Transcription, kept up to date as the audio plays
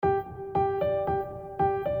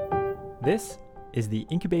This is the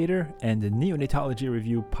Incubator and the Neonatology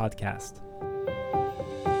Review podcast.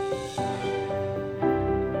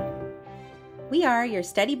 We are your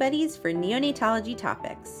study buddies for neonatology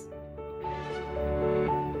topics.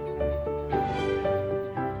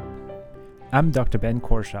 I'm Dr. Ben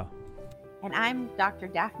Korshaw. And I'm Dr.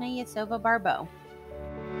 Daphne Yasova-Barbeau.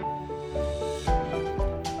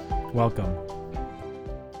 Welcome.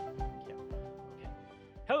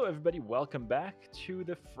 Hello, everybody. Welcome back to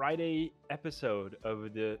the Friday episode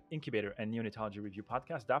of the Incubator and Neonatology Review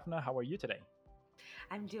podcast. Daphne, how are you today?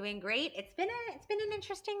 I'm doing great. It's been an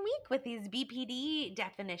interesting week with these BPD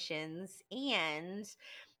definitions, and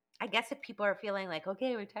I guess if people are feeling like,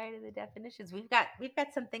 okay, we're tired of the definitions, we've got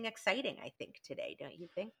something exciting, I think, today, don't you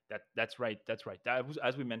think? That's right.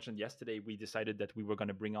 As we mentioned yesterday, we decided that we were going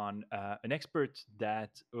to bring on an expert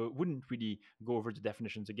that wouldn't really go over the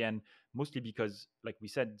definitions again, mostly because, like we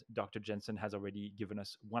said, Dr. Jensen has already given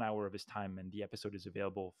us 1 hour of his time, and the episode is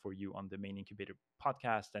available for you on the main Incubator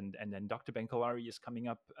podcast. And then Dr. Ben Kolari is coming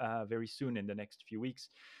up very soon in the next few weeks.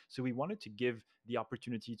 So we wanted to give the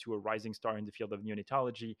opportunity to a rising star in the field of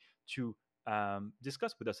neonatology to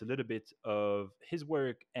discuss with us a little bit of his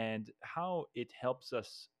work and how it helps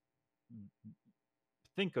us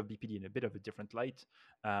think of BPD in a bit of a different light.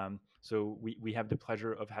 So we have the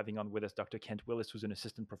pleasure of having on with us Dr. Kent Willis, who's an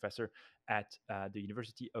assistant professor at the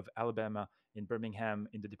University of Alabama in Birmingham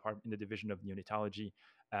in the Division of Neonatology.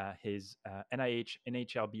 His NIH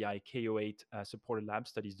NHLBI KO8 supported lab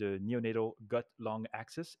studies the neonatal gut-lung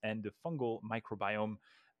axis and the fungal microbiome.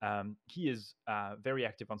 He is very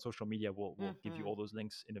active on social media. We'll give you all those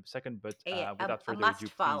links in a second, but without further ado, please,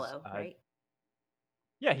 follow, right?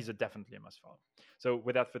 Yeah, he's definitely a must follow. So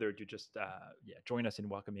without further ado, just join us in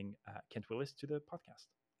welcoming Kent Willis to the podcast.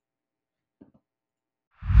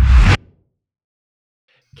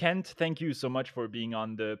 Kent, thank you so much for being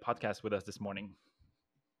on the podcast with us this morning.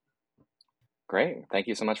 Great. Thank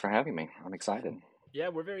you so much for having me. I'm excited. Yeah,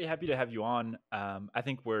 we're very happy to have you on. I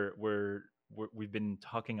think we've been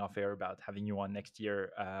talking off air about having you on next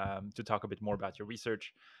year to talk a bit more about your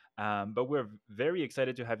research. But we're very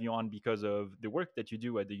excited to have you on because of the work that you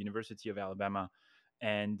do at the University of Alabama.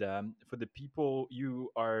 And for the people, you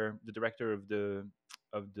are the director of the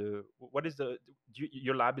what is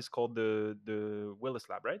your lab is called the Willis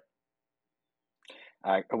lab, right?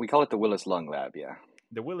 We call it the Willis Lung Lab, yeah.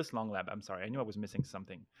 The Willis Lung Lab. I'm sorry, I knew I was missing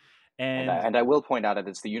something. And I will point out that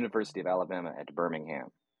it's the University of Alabama at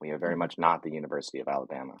Birmingham. We are very much not the University of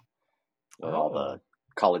Alabama, where all the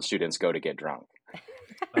college students go to get drunk.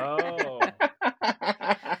 Oh,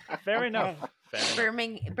 fair enough.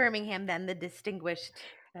 Birmingham, then the distinguished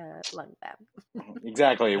lung lab.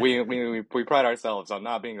 Exactly. We pride ourselves on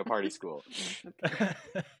not being a party school.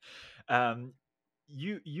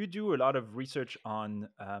 You do a lot of research on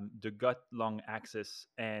the gut-lung axis,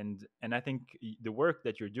 and I think the work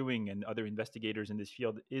that you're doing and other investigators in this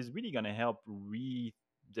field is really going to help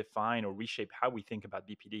redefine or reshape how we think about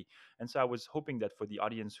BPD. And so I was hoping that for the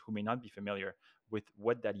audience who may not be familiar with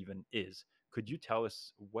what that even is, could you tell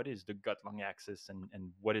us what is the gut-lung axis and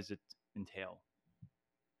what does it entail?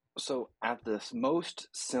 So at this most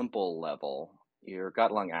simple level, your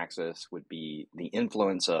gut-lung axis would be the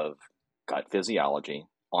influence of gut physiology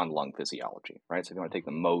on lung physiology, right? So if you want to take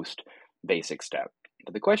the most basic step.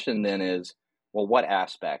 But the question then is, well, what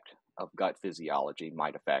aspect of gut physiology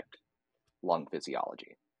might affect lung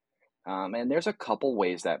physiology? And there's a couple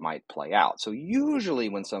ways that might play out. So usually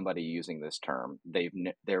when somebody using this term,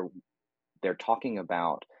 they're talking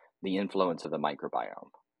about the influence of the microbiome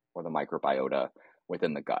or the microbiota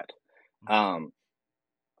within the gut.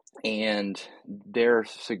 And they're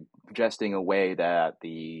suggesting a way that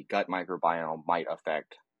the gut microbiome might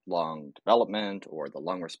affect lung development or the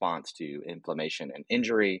lung response to inflammation and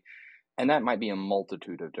injury. And that might be a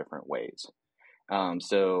multitude of different ways.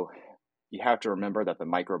 So you have to remember that the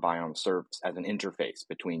microbiome serves as an interface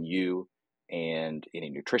between you and any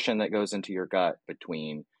nutrition that goes into your gut,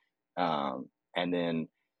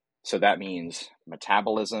 so that means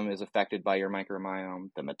metabolism is affected by your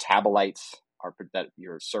microbiome. The metabolites that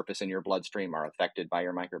your surface in your bloodstream are affected by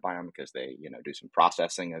your microbiome because they, do some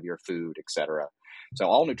processing of your food, etc. So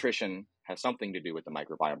all nutrition has something to do with the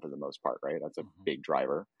microbiome for the most part, right? That's a big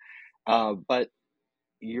driver. But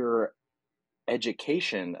your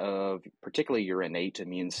education of particularly your innate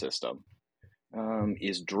immune system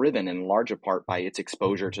is driven in large part by its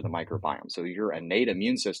exposure to the microbiome. So your innate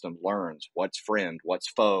immune system learns what's friend, what's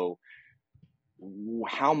foe,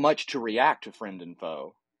 how much to react to friend and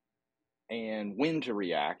foe, and when to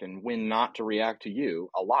react and when not to react to you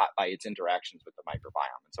a lot by its interactions with the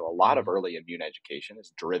microbiome. And so a lot of early immune education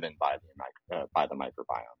is driven by the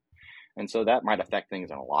microbiome. And so that might affect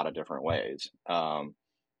things in a lot of different ways.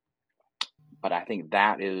 But I think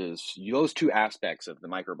that is those two aspects of the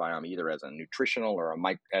microbiome, either as a nutritional or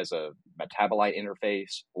as a metabolite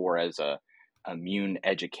interface or as a immune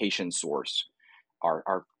education source,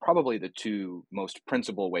 are probably the two most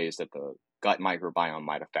principal ways that the gut microbiome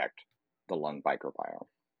might affect the lung microbiome.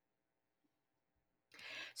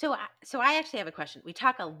 So I actually have a question. We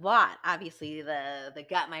talk a lot. Obviously, the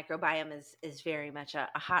gut microbiome is very much a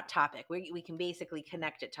hot topic. We can basically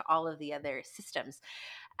connect it to all of the other systems.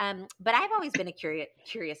 But I've always been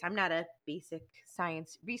curious. I'm not a basic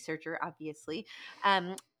science researcher, obviously,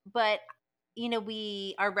 but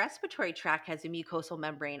our respiratory tract has a mucosal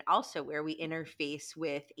membrane also where we interface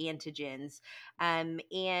with antigens. And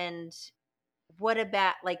what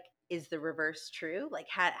about is the reverse true? Like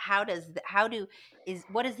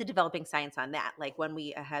what is the developing science on that? Like when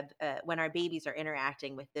we have when our babies are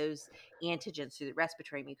interacting with those antigens through the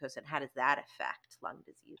respiratory mucosa, and how does that affect lung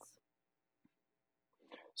disease?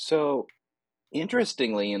 So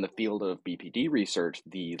interestingly, in the field of BPD research,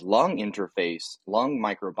 the lung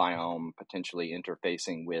microbiome potentially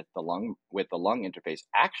interfacing with the lung interface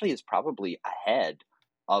actually is probably ahead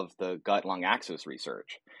of the gut-lung axis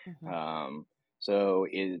research. Mm-hmm. So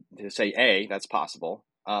to say A, that's possible.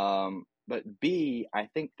 But B, I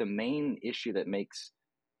think the main issue that makes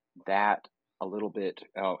that a little bit,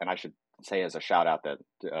 and I should say as a shout out that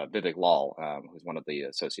Vivek Lal, who's one of the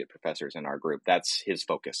associate professors in our group, that's his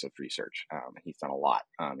focus of research. He's done a lot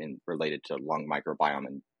related to lung microbiome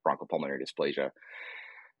and bronchopulmonary dysplasia.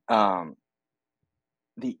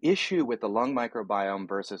 The issue with the lung microbiome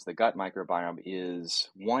versus the gut microbiome is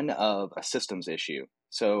one of a systems issue.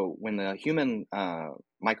 So when the human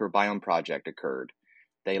microbiome project occurred,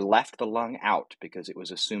 they left the lung out because it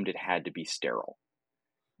was assumed it had to be sterile.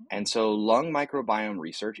 And so lung microbiome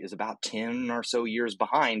research is about 10 or so years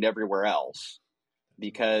behind everywhere else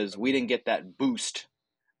because we didn't get that boost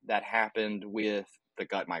that happened with the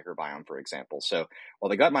gut microbiome, for example. So while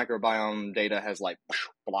the gut microbiome data has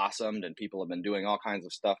blossomed and people have been doing all kinds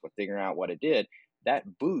of stuff with figuring out what it did,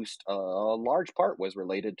 that boost, a large part was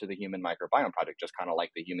related to the Human Microbiome Project, just kind of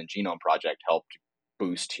like the Human Genome Project helped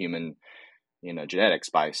boost human, genetics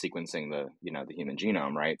by sequencing the human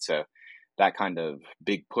genome, right? So that kind of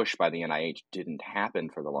big push by the NIH didn't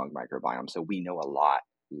happen for the lung microbiome. So we know a lot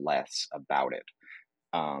less about it.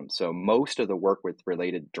 So most of the work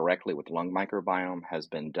related directly with lung microbiome has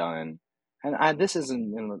been done, and this is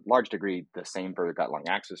in a large degree the same for the gut-lung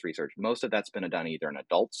axis research. Most of that's been done either in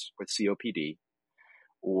adults with COPD,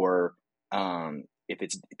 or if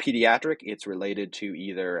it's pediatric, it's related to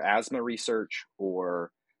either asthma research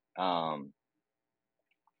or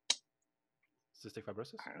cystic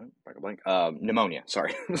fibrosis? Pneumonia.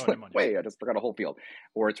 Sorry. Pneumonia. Wait, I just forgot a whole field.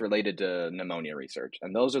 Or it's related to pneumonia research.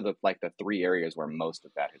 And those are the three areas where most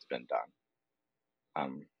of that has been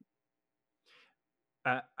done.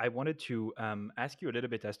 I wanted to ask you a little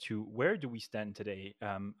bit as to where do we stand today.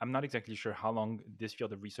 I'm not exactly sure how long this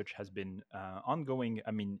field of research has been ongoing.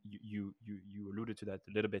 I mean, you alluded to that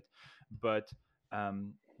a little bit, but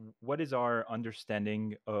what is our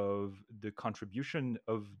understanding of the contribution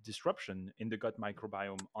of disruption in the gut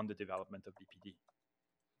microbiome on the development of BPD?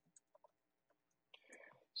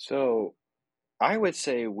 So I would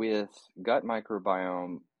say with gut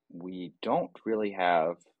microbiome, we don't really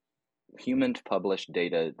have human published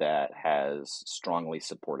data that has strongly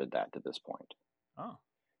supported that to this point. Oh.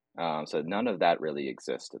 So none of that really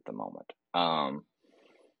exists at the moment.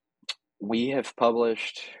 We have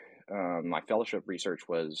published, my fellowship research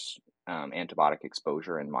was antibiotic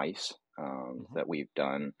exposure in mice that we've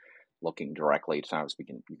done, looking directly. Sometimes you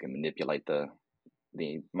can manipulate the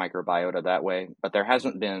microbiota that way, but there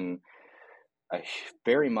hasn't been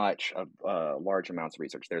very much of large amounts of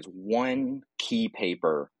research. There's one key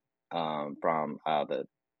paper from the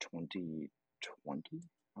 2020,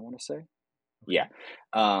 I want to say. Okay. Yeah.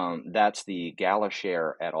 That's the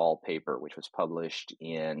Galasher et al. Paper, which was published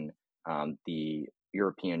in the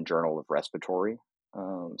European Journal of Respiratory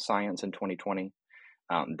Science in 2020.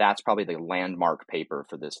 That's probably the landmark paper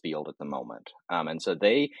for this field at the moment. And so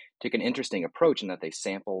they took an interesting approach in that they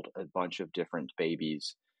sampled a bunch of different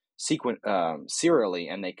babies serially,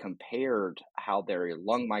 and they compared how their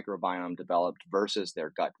lung microbiome developed versus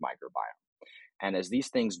their gut microbiome. And as these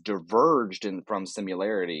things diverged from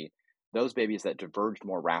similarity, those babies that diverged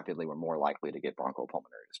more rapidly were more likely to get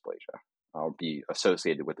bronchopulmonary dysplasia or be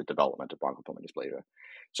associated with the development of bronchopulmonary dysplasia.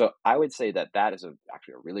 So I would say that is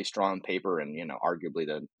actually a really strong paper, and arguably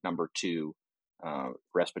the number 2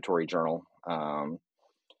 respiratory journal.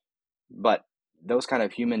 But those kind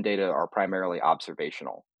of human data are primarily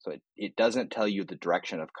observational. So it doesn't tell you the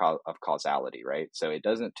direction of causality, right? So it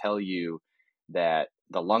doesn't tell you that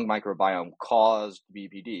the lung microbiome caused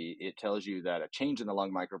BPD. It tells you that a change in the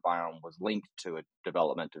lung microbiome was linked to a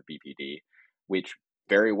development of BPD, which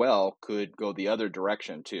very well could go the other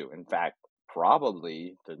direction too. In fact,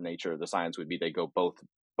 probably the nature of the science would be they go both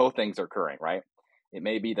things are occurring, right? It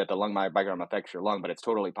may be that the lung microbiome affects your lung, but it's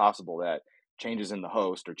totally possible that changes in the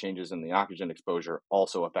host or changes in the oxygen exposure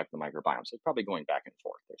also affect the microbiome. So it's probably going back and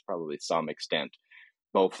forth. There's probably some extent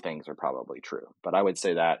both things are probably true. But I would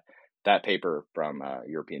say that paper from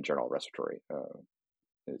European Journal of Respiratory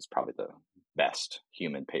is probably the best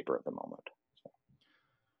human paper at the moment.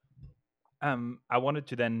 I wanted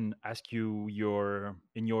to then ask you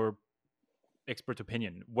in your expert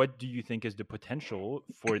opinion, what do you think is the potential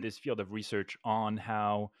for this field of research on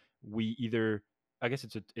how we either, I guess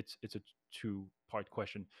it's a two-part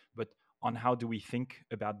question, but on how do we think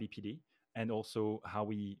about BPD and also how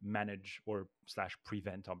we manage or /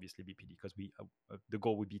 prevent obviously BPD, because we the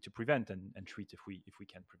goal would be to prevent and treat if we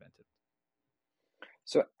can prevent it.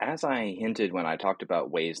 So as I hinted when I talked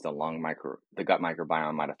about ways the gut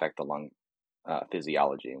microbiome might affect the lung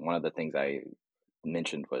physiology, one of the things I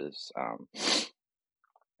mentioned was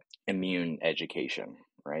immune education,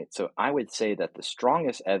 right? So I would say that the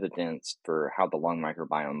strongest evidence for how the lung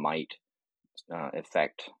microbiome might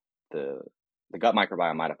affect the gut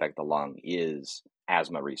microbiome might affect the lung is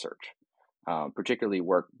asthma research, particularly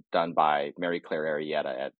work done by Mary Claire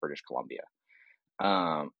Arrieta at British Columbia.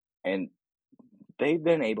 And they've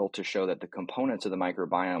been able to show that the components of the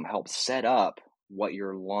microbiome help set up what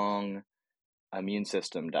your lung immune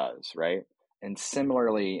system does, right? And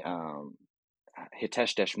similarly,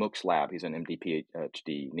 Hitesh Deshmukh's lab, he's an MD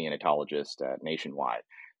PhD neonatologist Nationwide.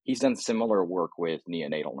 He's done similar work with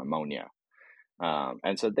neonatal pneumonia.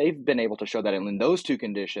 And so they've been able to show that in those two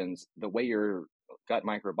conditions, the way your gut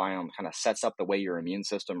microbiome kind of sets up the way your immune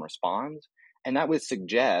system responds. And that would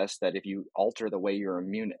suggest that if you alter the way your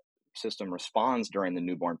immune system responds during the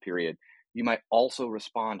newborn period, you might also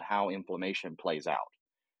respond how inflammation plays out,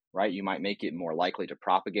 right? You might make it more likely to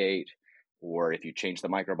propagate, or if you change the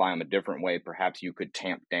microbiome a different way, perhaps you could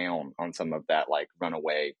tamp down on some of that like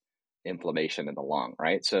runaway inflammation in the lung,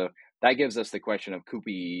 right? So that gives us the question of, could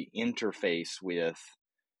we interface with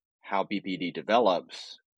how BPD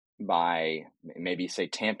develops by maybe say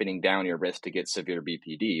tamping down your risk to get severe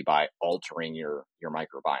BPD by altering your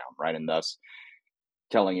microbiome, right? And thus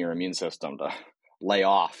telling your immune system to lay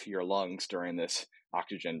off your lungs during this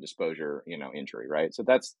oxygen exposure, injury, right? So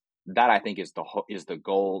that I think is the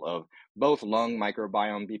goal of both lung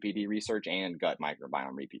microbiome BPD research and gut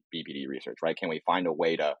microbiome BPD research, right? Can we find a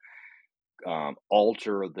way to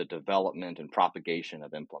alter the development and propagation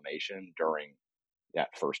of inflammation during that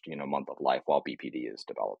first, month of life while BPD is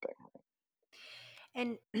developing?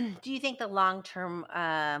 And do you think the long-term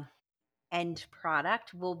end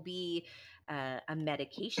product will be a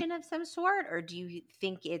medication of some sort, or do you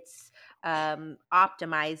think it's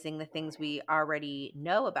optimizing the things we already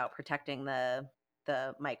know about protecting the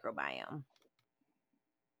microbiome?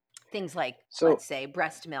 Things like, let's say,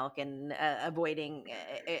 breast milk and avoiding,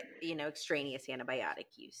 extraneous antibiotic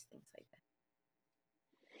use, things like that.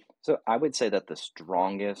 So I would say that the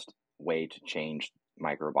strongest way to change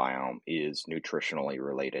microbiome is nutritionally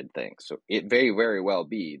related things. So it very, very well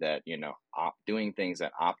be that, doing things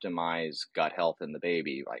that optimize gut health in the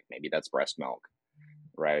baby, like maybe that's breast milk,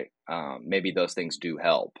 right? Maybe those things do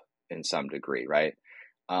help in some degree, right?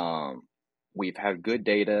 We've had good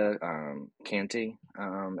data. Canty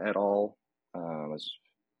et al. Has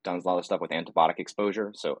done a lot of stuff with antibiotic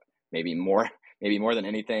exposure. So maybe more than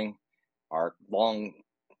anything, our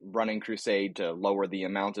long-running crusade to lower the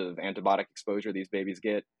amount of antibiotic exposure these babies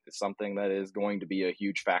get is something that is going to be a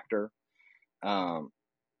huge factor.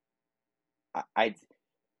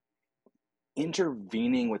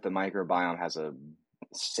 Intervening with the microbiome has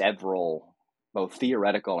several both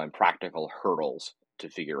theoretical and practical hurdles to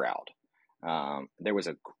figure out. There was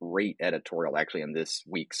a great editorial actually in this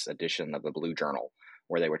week's edition of the Blue Journal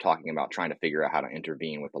where they were talking about trying to figure out how to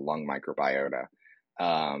intervene with the lung microbiota.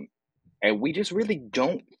 And we just really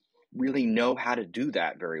don't know how to do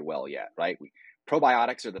that very well yet, right?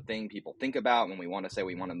 Probiotics are the thing people think about when we want to say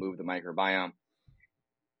we want to move the microbiome.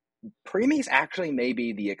 Preemies actually may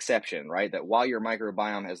be the exception, right? That while your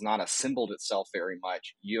microbiome has not assembled itself very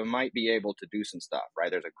much, you might be able to do some stuff,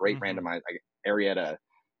 right? There's a great randomized Arrieta,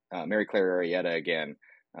 Mary Claire Arrieta again,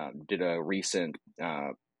 did a recent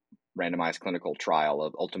randomized clinical trial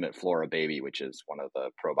of Ultimate Flora Baby, which is one of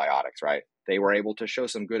the probiotics, right? They were able to show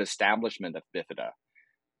some good establishment of bifida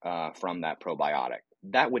from that probiotic.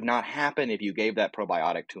 That would not happen if you gave that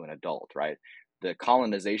probiotic to an adult, right? the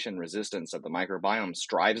colonization resistance of the microbiome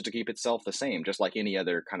strives to keep itself the same, just like any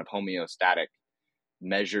other kind of homeostatic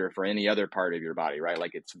measure for any other part of your body, right?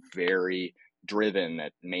 Like it's very driven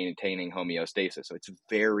at maintaining homeostasis. So it's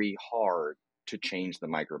very hard to change the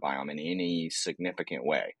microbiome in any significant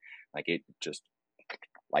way. Like it just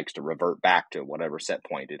likes to revert back to whatever set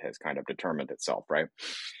point it has kind of determined itself, right?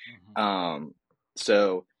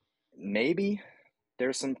 So maybe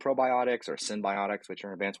there's some probiotics or symbiotics, which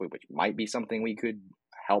are advanced, which might be something we could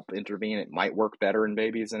help intervene. It might work better in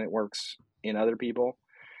babies than it works in other people.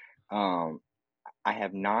 I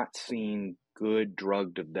have not seen good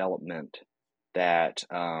drug development that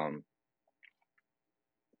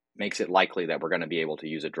makes it likely that we're going to be able to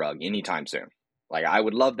use a drug anytime soon. Like I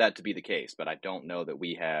would love that to be the case, but I don't know that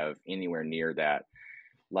we have anywhere near that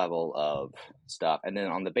level of stuff. And then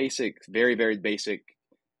on the basic, very, very basic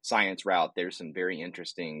science route, there's some very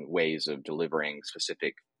interesting ways of delivering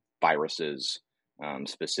specific viruses,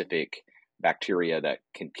 specific bacteria that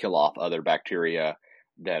can kill off other bacteria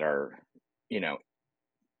that are,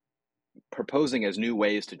 proposing as new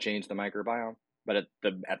ways to change the microbiome. But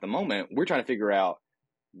at the moment, we're trying to figure out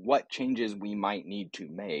what changes we might need to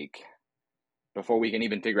make before we can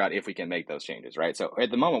even figure out if we can make those changes, right? So at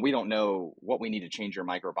the moment, we don't know what we need to change your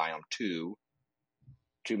microbiome to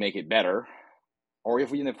make it better, or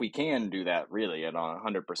if we can do that really at a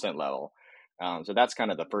 100% level. So that's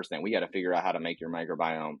kind of the first thing. We got to figure out how to make your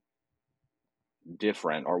microbiome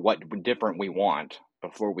different, or what different we want,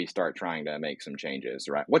 before we start trying to make some changes,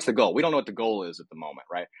 right? What's the goal? We don't know what the goal is at the moment,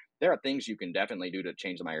 right? There are things you can definitely do to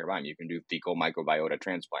change the microbiome. You can do fecal microbiota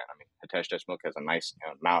transplant. I mean, Hitesh Deshmukh has a nice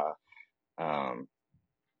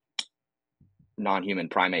non-human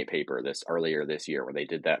primate paper earlier this year where they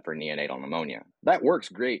did that for neonatal pneumonia. That works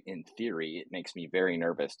great in theory. It makes me very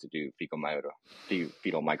nervous to do fetal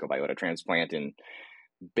microbiota transplant in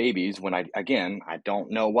babies when I don't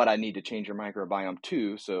know what I need to change your microbiome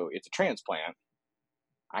to. So it's a transplant.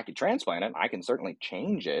 I could transplant it. I can certainly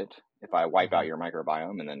change it if I wipe out your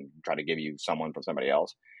microbiome and then try to give you someone from somebody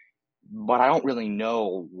else. But I don't really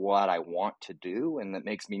know what I want to do, and that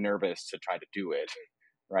makes me nervous to try to do it,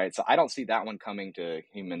 right? So I don't see that one coming to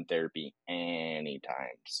human therapy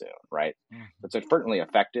anytime soon, right? But it's certainly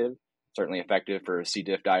effective for C.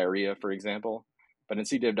 diff diarrhea, for example. But in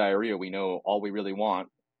C. diff diarrhea, we know all we really want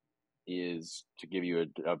is to give you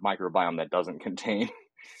a microbiome that doesn't contain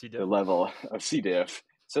the level of C. diff.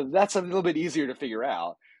 So that's a little bit easier to figure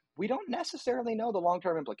out. We don't necessarily know the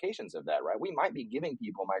long-term implications of that, right? We might be giving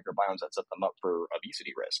people microbiomes that set them up for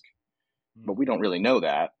obesity risk, but we don't really know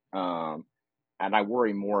that. And I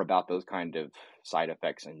worry more about those kind of side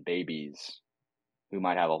effects in babies who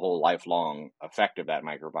might have a whole lifelong effect of that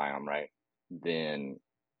microbiome, right? Than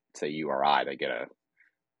say you or I, they get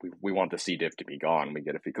we want the C. diff to be gone. We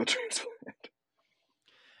get a fecal transplant.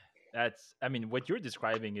 What you're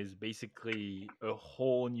describing is basically a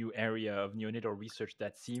whole new area of neonatal research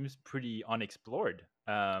that seems pretty unexplored.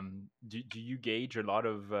 Do you gauge a lot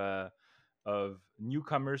of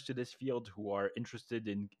newcomers to this field who are interested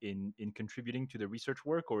in contributing to the research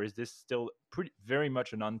work, or is this still very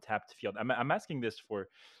much an untapped field? I'm asking this for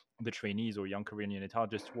the trainees or young career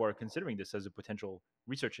neonatologists who are considering this as a potential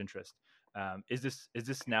research interest. Is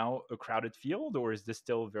this now a crowded field, or is this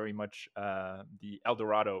still very much the El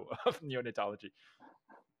Dorado of neonatology?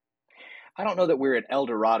 I don't know that we're at El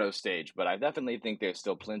Dorado stage, but I definitely think there's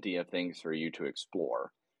still plenty of things for you to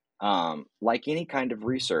explore. Like any kind of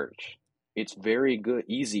research, it's very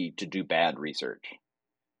easy to do bad research,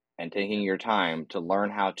 and taking your time to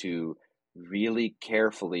learn how to really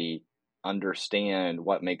carefully understand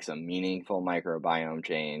what makes a meaningful microbiome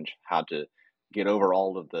change, how to get over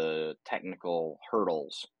all of the technical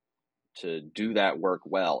hurdles to do that work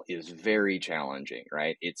well is very challenging,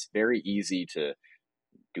 right? It's very easy to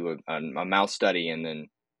do a mouse study and then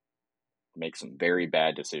make some very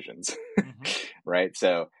bad decisions, right?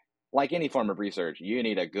 So like any form of research, you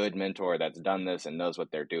need a good mentor that's done this and knows what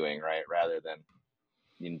they're doing, right? Rather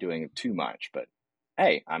than doing too much. But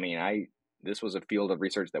hey, this was a field of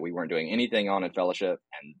research that we weren't doing anything on in fellowship,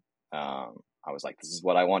 and I was like, this is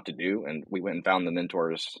what I want to do, and we went and found the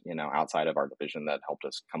mentors, outside of our division that helped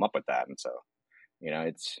us come up with that. And so,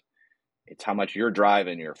 it's how much your drive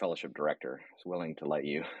and your fellowship director is willing to let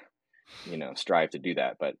you, strive to do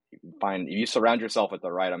that. But if you surround yourself with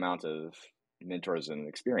the right amount of mentors and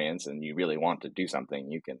experience, and you really want to do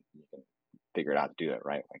something, you can figure it out to do it,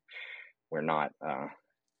 right? Like we're not.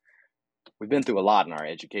 We've been through a lot in our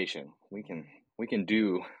education. We can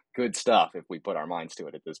do good stuff if we put our minds to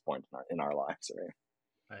it at this point in our lives,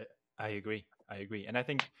 right? I agree, and I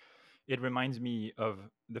think it reminds me of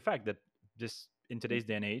the fact that this in today's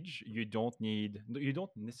day and age, you don't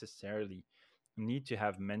necessarily need to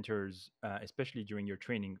have mentors, especially during your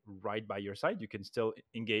training, right by your side. You can still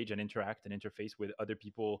engage and interact and interface with other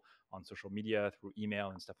people on social media, through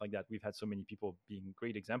email and stuff like that. We've had so many people being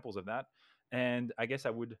great examples of that. And I guess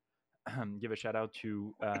I would give a shout out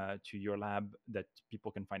to your lab that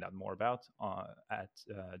people can find out more about at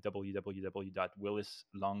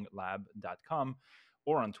www.willislonglab.com,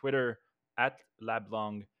 or on Twitter at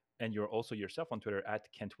lablong, and you're also yourself on Twitter at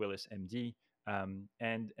Kent Willis MD.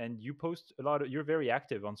 And you post a lot you're very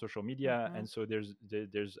active on social media, Mm-hmm. and so there's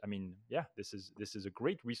I mean, yeah, this is a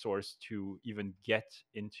great resource to even get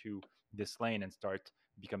into this lane and start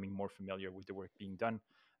becoming more familiar with the work being done.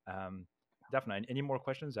 Definitely. Any more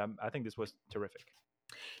questions? I think this was terrific.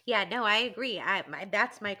 Yeah, no, I agree.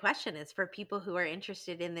 That's my question, is for people who are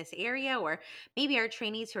interested in this area, or maybe our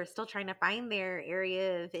trainees who are still trying to find their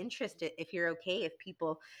area of interest. If you're okay, if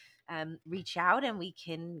people reach out and we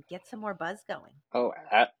can get some more buzz going. Oh,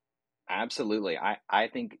 absolutely. I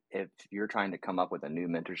think if you're trying to come up with a new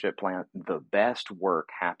mentorship plan, the best work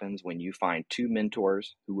happens when you find two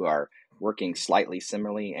mentors who are working slightly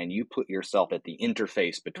similarly, and you put yourself at the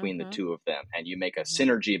interface between the two of them, and you make a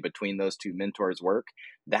synergy between those two mentors' work.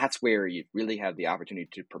 That's where you really have the opportunity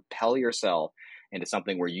to propel yourself into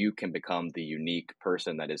something where you can become the unique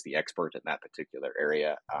person that is the expert in that particular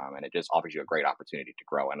area. And it just offers you a great opportunity to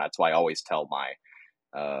grow. And that's why I always tell my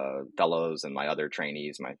fellows and my other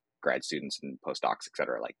trainees, my grad students and postdocs, et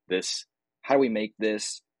cetera, like this, how do we make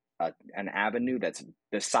this an avenue that's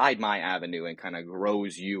beside my avenue and kind of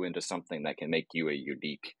grows you into something that can make you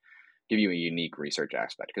give you a unique research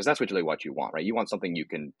aspect? Because that's really what you want, right? You want something you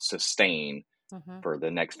can sustain for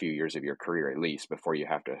the next few years of your career, at least, before you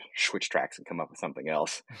have to switch tracks and come up with something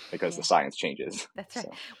else because the science changes. That's right.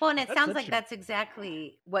 So. Well, and it sounds like that's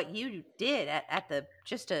exactly what you did at the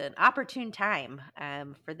just an opportune time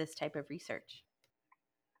for this type of research.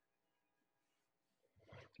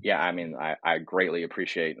 Yeah, I mean, I greatly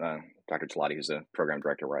appreciate Dr. Talati, who's the program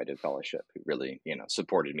director where I did fellowship, who really,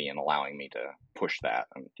 supported me in allowing me to push that,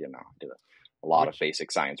 and, did a lot of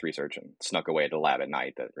basic science research and snuck away at the lab at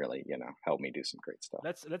night that really, helped me do some great stuff.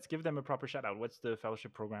 Let's give them a proper shout out. What's the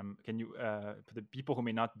fellowship program? Can you, for the people who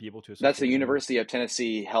may not be able to associate? That's the University of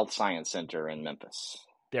Tennessee Health Science Center in Memphis.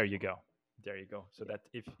 There you go. So that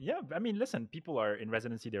listen, people are in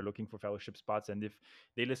residency, they're looking for fellowship spots. And if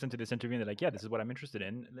they listen to this interview and they're like, yeah, this is what I'm interested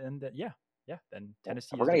in. And then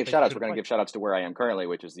Tennessee. We're going to give shout outs. We're going to give shout outs to where I am currently,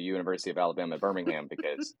 which is the University of Alabama at Birmingham,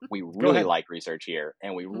 because we really like research here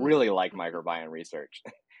and we really like microbiome research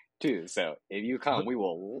too. So if you come, we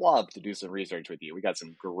will love to do some research with you. We got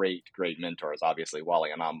some great mentors. Obviously, Wally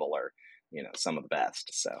and Ambel are, some of the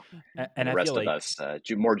best. So and the rest of us,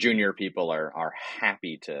 more junior people are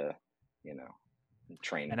happy to,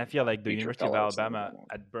 train. And I feel like the University of Alabama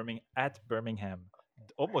at Birmingham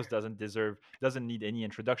almost doesn't need any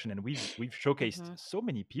introduction. And we've showcased so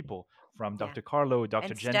many people, from Dr. Carlo,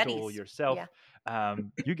 Dr. Gentle, yourself.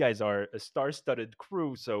 You guys are a star-studded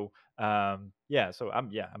crew. So I'm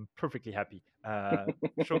perfectly happy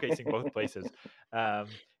showcasing both places.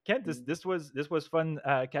 Kent, this was fun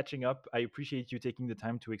catching up. I appreciate you taking the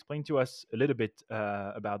time to explain to us a little bit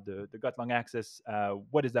about the gut-lung axis.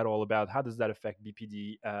 What is that all about? How does that affect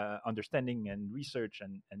BPD understanding and research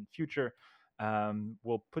and future?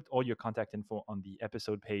 We'll put all your contact info on the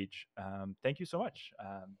episode page. Thank you so much.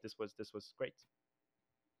 This was great.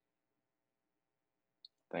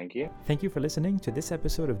 Thank you. Thank you for listening to this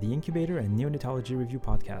episode of the Incubator and Neonatology Review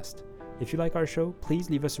podcast. If you like our show, please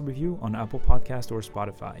leave us a review on Apple Podcast or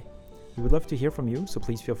Spotify. We would love to hear from you, so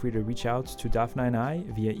please feel free to reach out to Daphna and I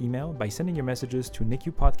via email by sending your messages to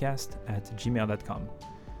nicupodcast@gmail.com.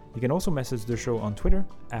 You can also message the show on Twitter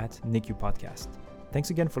 @nicupodcast.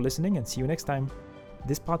 Thanks again for listening, and see you next time.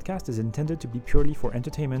 This podcast is intended to be purely for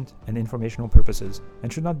entertainment and informational purposes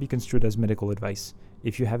and should not be construed as medical advice.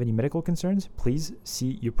 If you have any medical concerns, please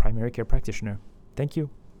see your primary care practitioner. Thank you.